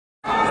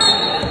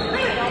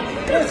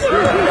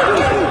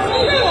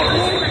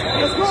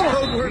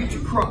Reach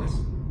across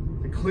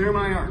to clear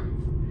my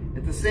arm.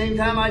 At the same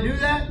time I do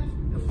that,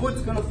 the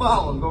foot's gonna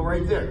follow and go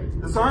right there.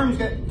 This arm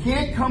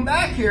can't come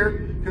back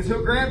here because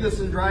he'll grab this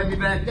and drive me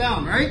back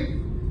down, right?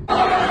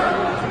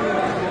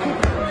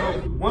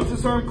 Once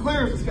this arm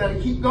clears, it's gotta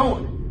keep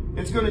going.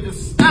 It's gonna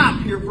just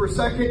stop here for a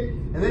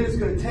second, and then it's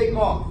gonna take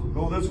off,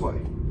 go this way.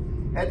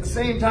 At the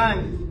same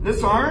time,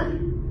 this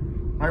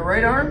arm, my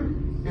right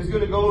arm, is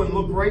gonna go and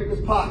look right in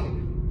his pocket.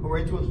 Go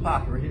right to his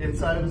pocket, right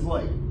inside of his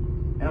leg.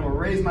 And I'm gonna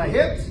raise my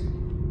hips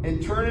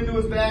and turn into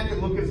his back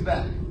and look at his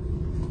back.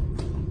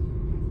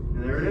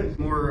 And there it is,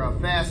 more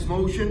fast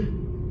motion.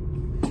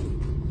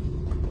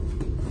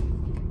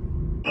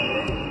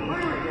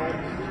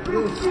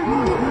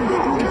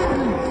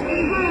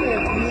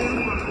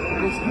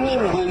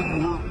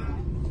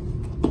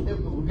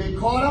 We'll get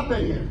caught up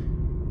in here.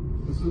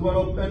 This is what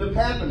will end up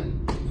happening.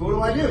 So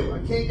what do? I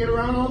can't get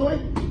around all the way.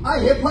 I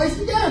hip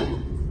heist again.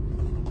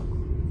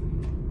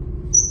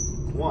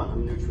 One,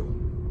 I'm neutral.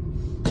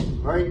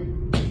 All right?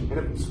 And if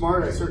I'm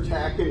smart, I start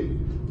tacking,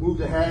 move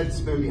the head,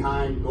 spin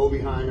behind, go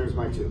behind, there's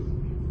my two.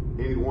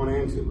 Maybe one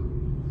and two.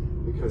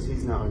 Because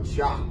he's now in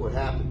shock, what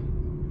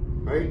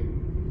happened? Right?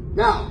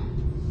 Now,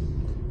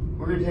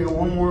 we're gonna take it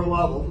one more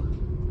level,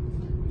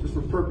 just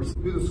for purpose.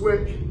 Do the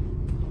switch,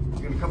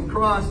 he's gonna come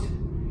across,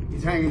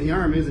 he's hanging the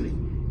arm, isn't he?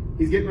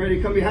 He's getting ready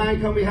to come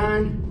behind,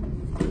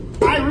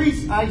 I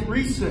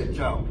re-switch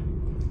out.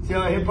 See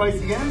how I hip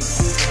heist again?